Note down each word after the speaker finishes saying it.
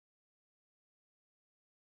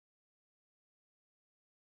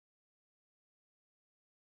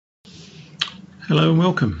Hello and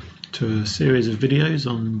welcome to a series of videos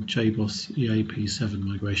on JBoss EAP 7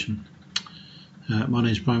 migration. My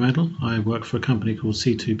name is Brian Randell. I work for a company called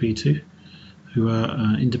C2B2 who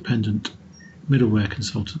are independent middleware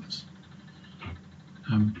consultants.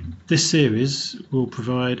 This series will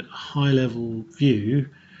provide a high-level view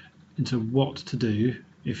into what to do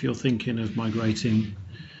if you're thinking of migrating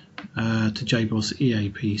to JBoss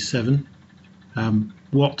EAP 7.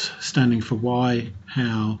 What standing for why,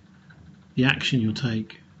 how, the action you'll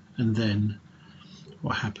take, and then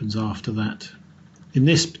what happens after that. In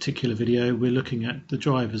this particular video, we're looking at the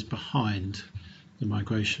drivers behind the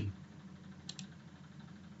migration.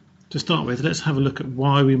 To start with, let's have a look at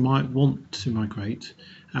why we might want to migrate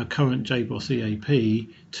our current JBoss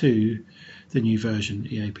EAP to the new version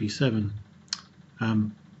EAP 7.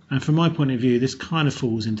 And from my point of view, this kind of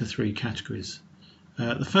falls into three categories.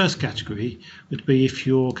 The first category would be if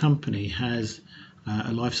your company has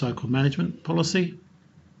a lifecycle management policy,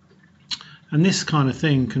 and this kind of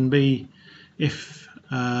thing can be if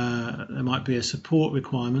there might be a support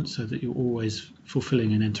requirement so that you're always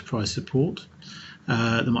fulfilling an enterprise support.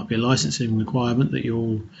 There might be a licensing requirement that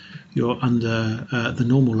you're under the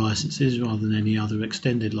normal licenses rather than any other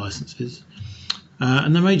extended licenses,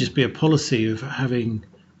 and there may just be a policy of having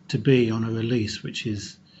to be on a release which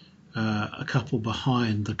is a couple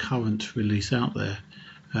behind the current release out there,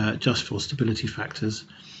 just for stability factors,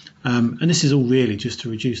 and this is all really just to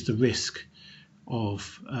reduce the risk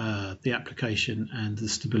of the application and the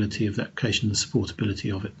stability of the application and the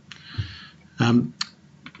supportability of it.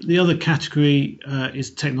 The other category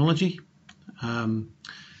is technology. The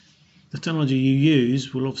technology you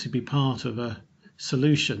use will obviously be part of a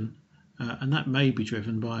solution, and that may be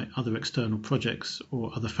driven by other external projects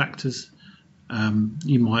or other factors.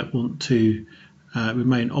 You might want to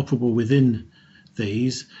remain operable within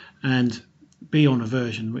these and be on a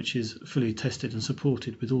version which is fully tested and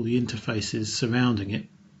supported with all the interfaces surrounding it.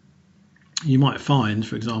 You might find,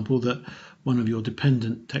 for example, that one of your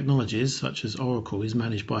dependent technologies, such as Oracle, is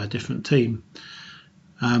managed by a different team,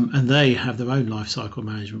 and they have their own lifecycle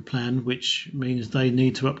management plan, which means they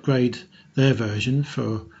need to upgrade their version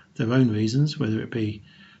for their own reasons, whether it be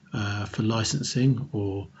for licensing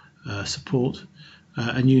or support,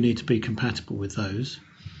 and you need to be compatible with those.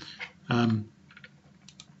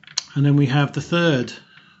 And then we have the third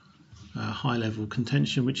high-level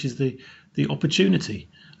contention, which is the opportunity.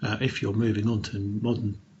 If you're moving on to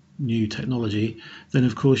modern new technology, then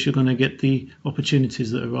of course you're going to get the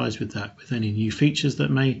opportunities that arise with that, with any new features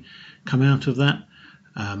that may come out of that,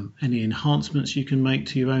 any enhancements you can make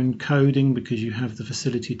to your own coding because you have the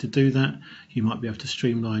facility to do that. You might be able to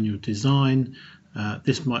streamline your design.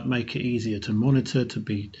 This might make it easier to monitor, to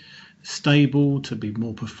be stable, to be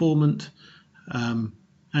more performant.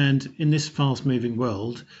 And in this fast-moving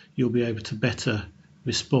world, you'll be able to better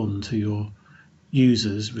respond to your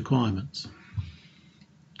users' requirements.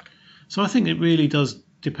 So I think it really does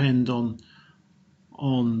depend on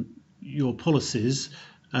your policies.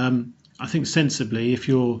 I think sensibly, if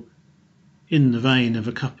you're in the vein of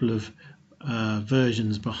a couple of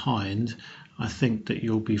versions behind, I think that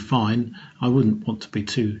you'll be fine. I wouldn't want to be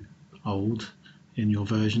too old in your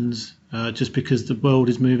versions, just because the world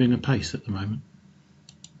is moving apace at the moment.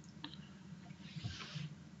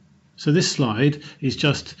 So this slide is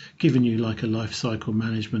just giving you like a lifecycle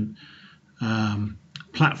management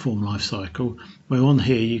platform lifecycle, where on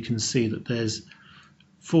here you can see that there's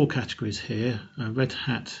four categories here: Red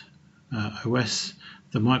Hat OS,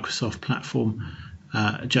 the Microsoft platform,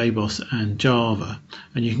 JBoss and Java,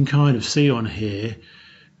 and you can kind of see on here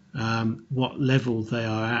what level they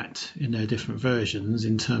are at in their different versions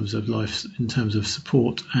in terms of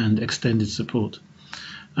support and extended support.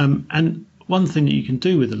 And one thing that you can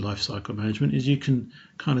do with the lifecycle management is you can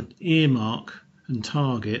kind of earmark and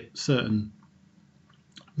target certain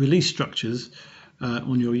release structures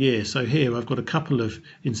on your year. So here I've got a couple of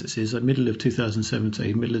instances, like middle of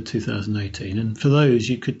 2017, middle of 2018, and for those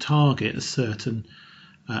you could target a certain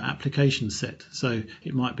application set. So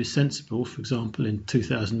it might be sensible, for example, in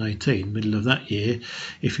 2018, middle of that year,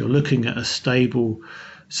 if you're looking at a stable,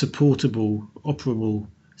 supportable, operable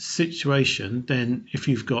situation, then if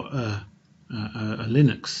you've got a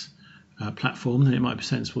Linux platform, then it might be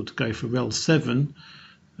sensible to go for RHEL 7,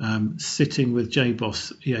 sitting with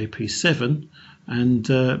JBoss EAP 7, and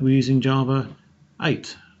we're using Java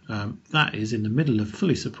 8. That is in the middle of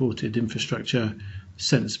fully supported infrastructure,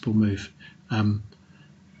 sensible move.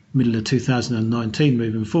 Middle of 2019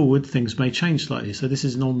 moving forward, things may change slightly. So this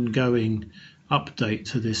is an ongoing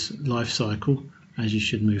update to this life cycle as you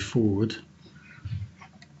should move forward.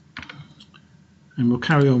 And we'll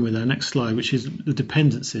carry on with our next slide, which is the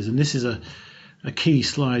dependencies. And this is a a key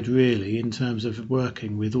slide really in terms of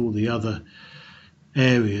working with all the other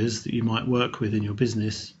areas that you might work with in your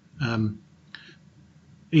business.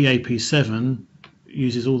 EAP 7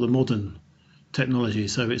 uses all the modern technology,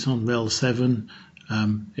 so it's on RHEL 7.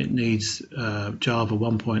 It needs Java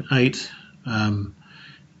 1.8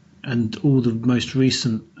 and all the most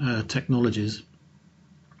recent technologies.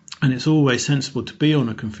 And it's always sensible to be on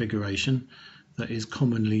a configuration that is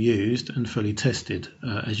commonly used and fully tested.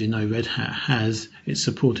 As you know, Red Hat has its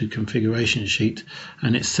supported configuration sheet,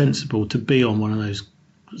 and it's sensible to be on one of those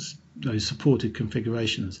supported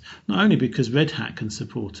configurations, not only because Red Hat can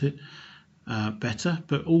support it better,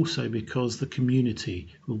 but also because the community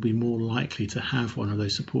will be more likely to have one of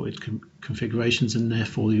those supported configurations, and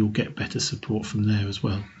therefore you'll get better support from there as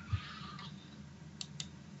well.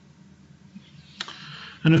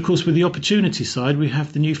 And of course, with the opportunity side, we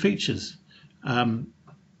have the new features.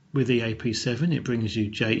 With EAP 7, it brings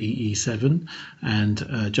you JEE 7 and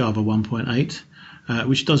Java 1.8,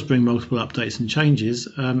 which does bring multiple updates and changes.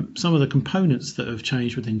 Some of the components that have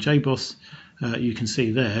changed within JBoss you can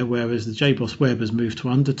see there, whereas the JBoss Web has moved to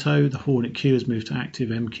Undertow, the Hornet Q has moved to Active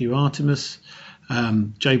MQ Artemis,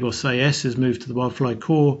 JBoss AS has moved to the Wildfly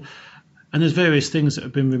Core, and there's various things that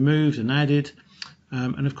have been removed and added.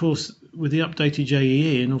 And of course, with the updated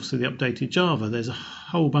JEE and also the updated Java, there's a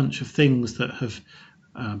whole bunch of things that have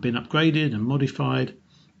been upgraded and modified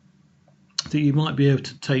that you might be able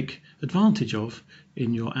to take advantage of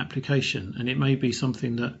in your application. And it may be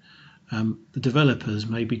something that the developers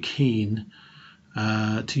may be keen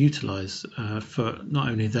to utilize for not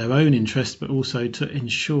only their own interest, but also to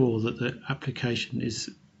ensure that the application is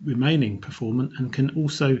remaining performant and can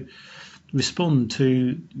also respond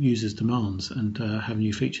to users' demands and have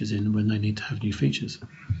new features in when they need to have new features.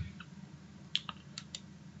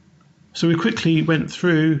 So we quickly went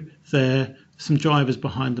through there some drivers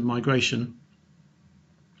behind the migration,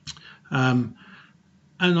 and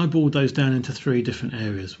I boiled those down into 3 different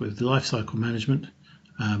areas: with the lifecycle management,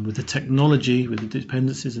 with the technology, with the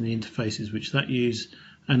dependencies and the interfaces which that use,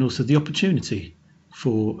 and also the opportunity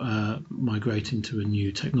for migrating to a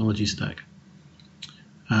new technology stack.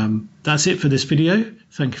 That's it for this video.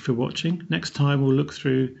 Thank you for watching. Next time we'll look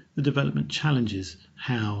through the development challenges,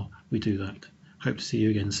 how we do that. Hope to see you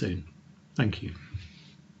again soon. Thank you.